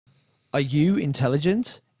Are you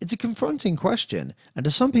intelligent? It's a confronting question, and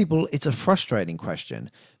to some people it's a frustrating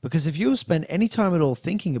question, because if you have spent any time at all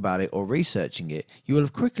thinking about it or researching it, you will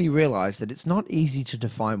have quickly realized that it's not easy to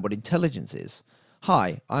define what intelligence is.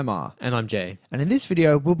 Hi, I'm R. And I'm Jay. And in this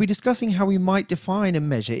video, we'll be discussing how we might define and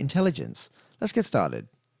measure intelligence. Let's get started.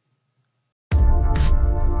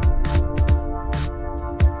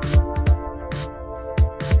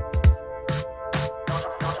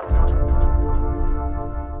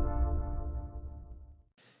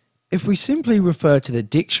 If we simply refer to the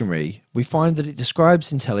dictionary, we find that it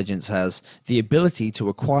describes intelligence as the ability to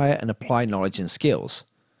acquire and apply knowledge and skills.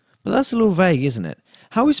 But that's a little vague, isn't it?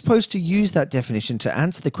 How are we supposed to use that definition to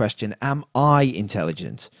answer the question, am I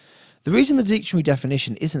intelligent? The reason the dictionary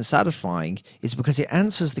definition isn't satisfying is because it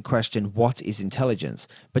answers the question, what is intelligence,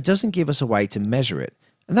 but doesn't give us a way to measure it.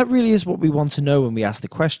 And that really is what we want to know when we ask the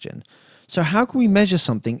question. So how can we measure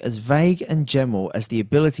something as vague and general as the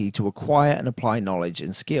ability to acquire and apply knowledge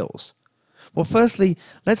and skills? Well, firstly,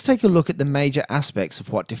 let's take a look at the major aspects of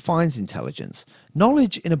what defines intelligence.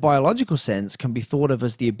 Knowledge in a biological sense can be thought of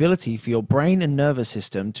as the ability for your brain and nervous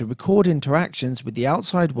system to record interactions with the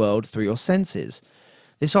outside world through your senses.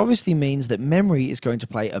 This obviously means that memory is going to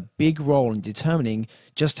play a big role in determining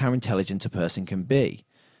just how intelligent a person can be.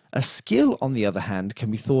 A skill, on the other hand,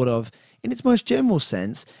 can be thought of, in its most general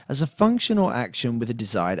sense, as a function or action with a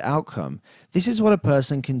desired outcome. This is what a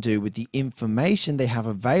person can do with the information they have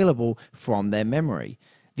available from their memory.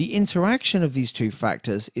 The interaction of these two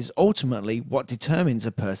factors is ultimately what determines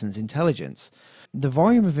a person's intelligence. The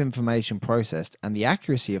volume of information processed and the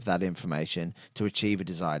accuracy of that information to achieve a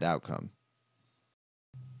desired outcome.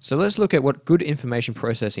 So let's look at what good information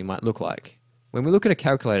processing might look like. When we look at a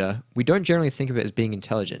calculator, we don't generally think of it as being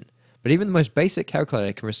intelligent, but even the most basic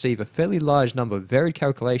calculator can receive a fairly large number of varied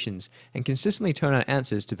calculations and consistently turn out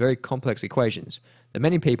answers to very complex equations that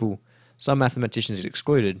many people, some mathematicians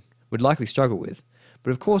excluded, would likely struggle with.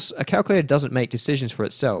 But of course, a calculator doesn't make decisions for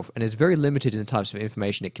itself and is very limited in the types of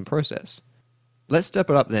information it can process. Let's step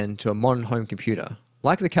it up then to a modern home computer.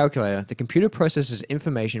 Like the calculator, the computer processes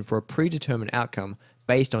information for a predetermined outcome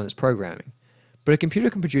based on its programming. But a computer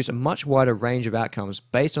can produce a much wider range of outcomes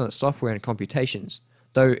based on its software and computations.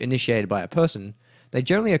 Though initiated by a person, they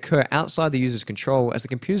generally occur outside the user's control as the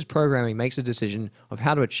computer's programming makes a decision of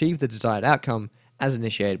how to achieve the desired outcome as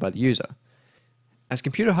initiated by the user. As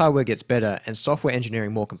computer hardware gets better and software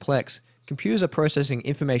engineering more complex, computers are processing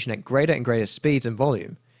information at greater and greater speeds and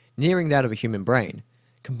volume, nearing that of a human brain.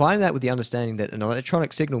 Combine that with the understanding that an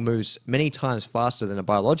electronic signal moves many times faster than a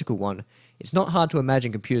biological one, it's not hard to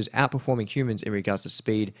imagine computers outperforming humans in regards to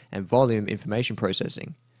speed and volume information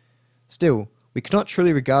processing. Still, we cannot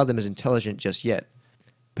truly regard them as intelligent just yet.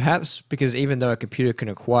 Perhaps because even though a computer can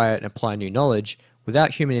acquire and apply new knowledge,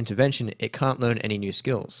 without human intervention it can't learn any new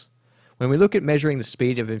skills. When we look at measuring the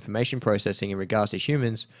speed of information processing in regards to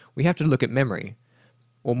humans, we have to look at memory,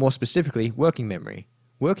 or more specifically, working memory.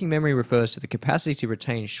 Working memory refers to the capacity to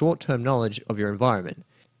retain short-term knowledge of your environment.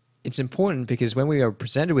 It's important because when we are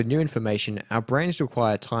presented with new information, our brains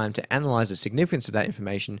require time to analyze the significance of that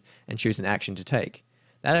information and choose an action to take.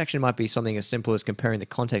 That action might be something as simple as comparing the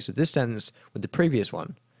context of this sentence with the previous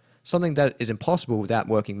one, something that is impossible without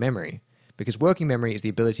working memory, because working memory is the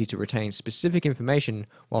ability to retain specific information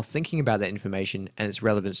while thinking about that information and its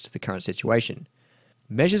relevance to the current situation.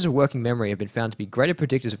 Measures of working memory have been found to be greater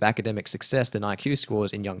predictors of academic success than IQ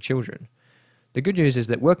scores in young children. The good news is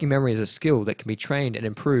that working memory is a skill that can be trained and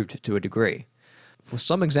improved to a degree. For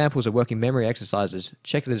some examples of working memory exercises,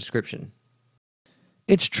 check the description.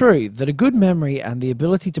 It's true that a good memory and the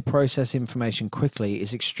ability to process information quickly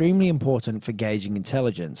is extremely important for gauging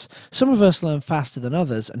intelligence. Some of us learn faster than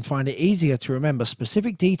others and find it easier to remember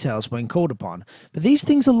specific details when called upon, but these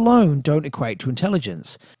things alone don't equate to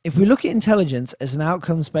intelligence. If we look at intelligence as an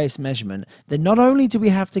outcomes-based measurement, then not only do we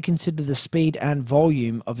have to consider the speed and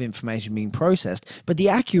volume of information being processed, but the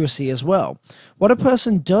accuracy as well. What a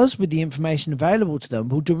person does with the information available to them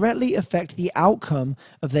will directly affect the outcome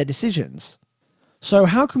of their decisions. So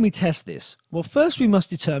how can we test this? Well, first we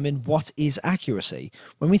must determine what is accuracy.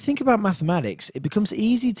 When we think about mathematics, it becomes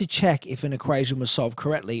easy to check if an equation was solved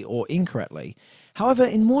correctly or incorrectly. However,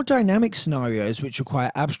 in more dynamic scenarios which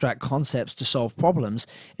require abstract concepts to solve problems,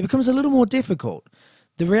 it becomes a little more difficult.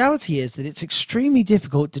 The reality is that it's extremely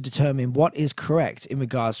difficult to determine what is correct in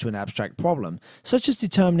regards to an abstract problem, such as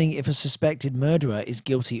determining if a suspected murderer is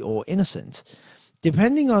guilty or innocent.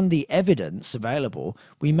 Depending on the evidence available,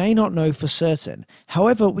 we may not know for certain.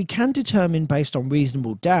 However, we can determine based on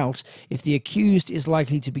reasonable doubt if the accused is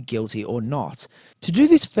likely to be guilty or not. To do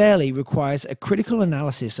this fairly requires a critical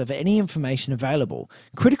analysis of any information available.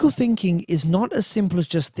 Critical thinking is not as simple as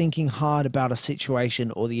just thinking hard about a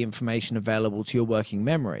situation or the information available to your working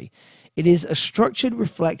memory. It is a structured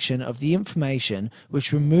reflection of the information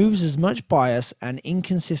which removes as much bias and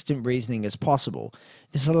inconsistent reasoning as possible.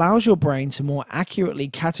 This allows your brain to more accurately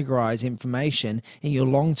categorize information in your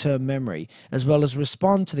long-term memory, as well as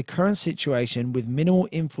respond to the current situation with minimal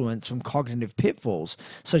influence from cognitive pitfalls,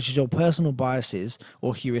 such as your personal biases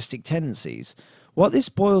or heuristic tendencies. What this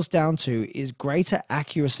boils down to is greater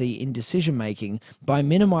accuracy in decision-making by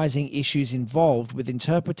minimizing issues involved with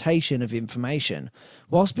interpretation of information.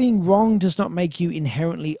 Whilst being wrong does not make you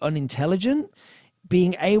inherently unintelligent,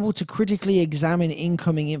 being able to critically examine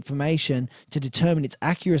incoming information to determine its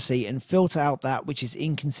accuracy and filter out that which is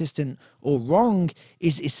inconsistent or wrong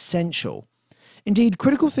is essential. Indeed,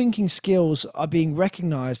 critical thinking skills are being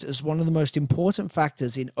recognized as one of the most important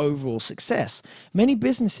factors in overall success. Many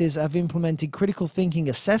businesses have implemented critical thinking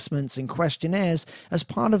assessments and questionnaires as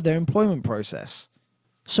part of their employment process.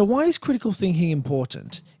 So why is critical thinking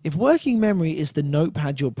important? If working memory is the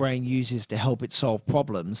notepad your brain uses to help it solve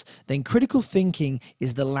problems, then critical thinking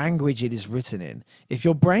is the language it is written in. If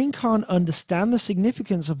your brain can't understand the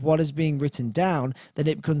significance of what is being written down, then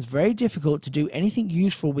it becomes very difficult to do anything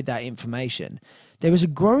useful with that information. There is a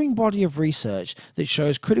growing body of research that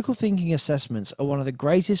shows critical thinking assessments are one of the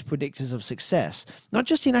greatest predictors of success, not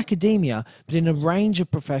just in academia, but in a range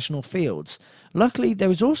of professional fields. Luckily,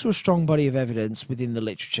 there is also a strong body of evidence within the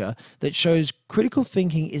literature that shows critical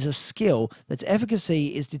thinking is a skill that's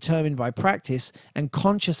efficacy is determined by practice and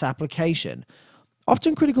conscious application.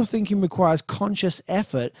 Often critical thinking requires conscious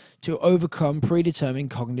effort to overcome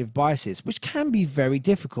predetermined cognitive biases, which can be very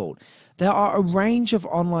difficult. There are a range of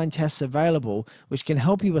online tests available which can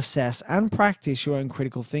help you assess and practice your own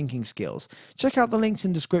critical thinking skills. Check out the links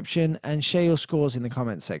in the description and share your scores in the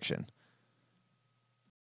comments section.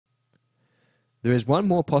 There is one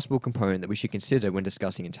more possible component that we should consider when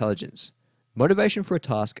discussing intelligence. Motivation for a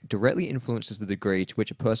task directly influences the degree to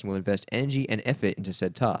which a person will invest energy and effort into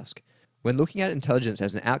said task. When looking at intelligence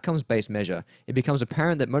as an outcomes-based measure, it becomes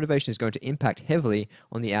apparent that motivation is going to impact heavily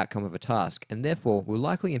on the outcome of a task, and therefore will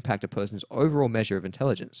likely impact a person's overall measure of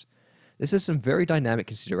intelligence. This has some very dynamic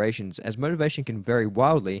considerations, as motivation can vary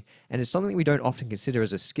wildly and is something we don't often consider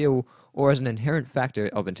as a skill or as an inherent factor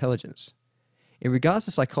of intelligence. In regards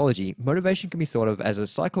to psychology, motivation can be thought of as a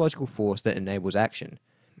psychological force that enables action.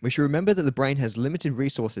 We should remember that the brain has limited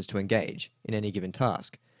resources to engage in any given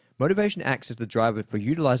task. Motivation acts as the driver for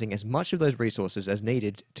utilizing as much of those resources as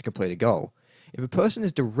needed to complete a goal. If a person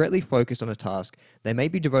is directly focused on a task, they may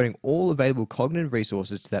be devoting all available cognitive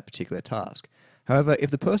resources to that particular task. However,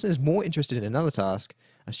 if the person is more interested in another task,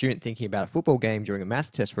 a student thinking about a football game during a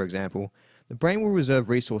math test for example, the brain will reserve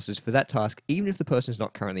resources for that task even if the person is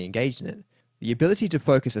not currently engaged in it. The ability to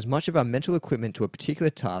focus as much of our mental equipment to a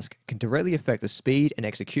particular task can directly affect the speed and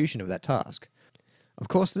execution of that task. Of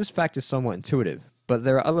course, this fact is somewhat intuitive, but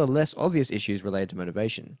there are other less obvious issues related to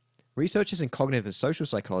motivation. Researchers in cognitive and social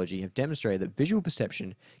psychology have demonstrated that visual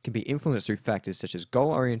perception can be influenced through factors such as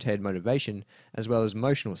goal-oriented motivation as well as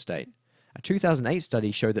emotional state. A 2008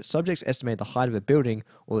 study showed that subjects estimated the height of a building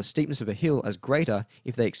or the steepness of a hill as greater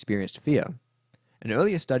if they experienced fear. An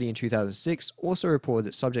earlier study in 2006 also reported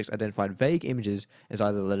that subjects identified vague images as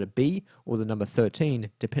either the letter B or the number 13,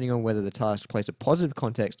 depending on whether the task placed a positive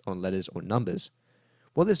context on letters or numbers.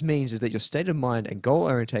 What this means is that your state of mind and goal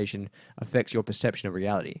orientation affects your perception of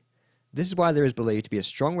reality. This is why there is believed to be a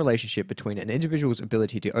strong relationship between an individual's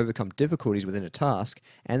ability to overcome difficulties within a task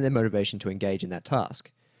and their motivation to engage in that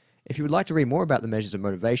task. If you would like to read more about the measures of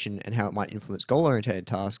motivation and how it might influence goal-oriented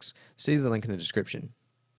tasks, see the link in the description.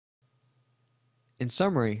 In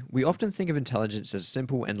summary, we often think of intelligence as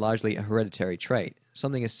simple and largely a hereditary trait,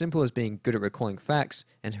 something as simple as being good at recalling facts,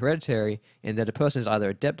 and hereditary in that a person is either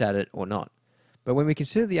adept at it or not. But when we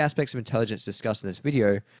consider the aspects of intelligence discussed in this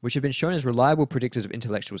video, which have been shown as reliable predictors of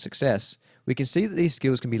intellectual success, we can see that these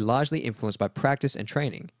skills can be largely influenced by practice and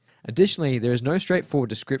training. Additionally, there is no straightforward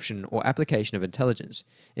description or application of intelligence.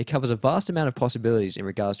 It covers a vast amount of possibilities in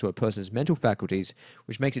regards to a person's mental faculties,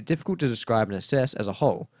 which makes it difficult to describe and assess as a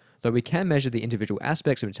whole, though we can measure the individual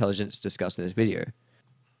aspects of intelligence discussed in this video.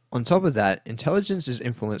 On top of that, intelligence is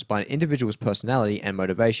influenced by an individual's personality and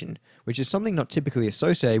motivation, which is something not typically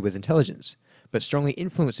associated with intelligence, but strongly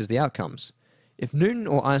influences the outcomes. If Newton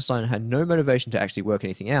or Einstein had no motivation to actually work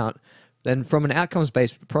anything out, then from an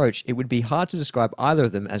outcomes-based approach, it would be hard to describe either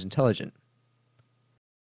of them as intelligent.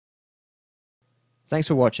 Thanks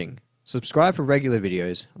for watching. Subscribe for regular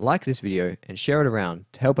videos, like this video, and share it around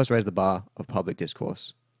to help us raise the bar of public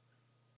discourse.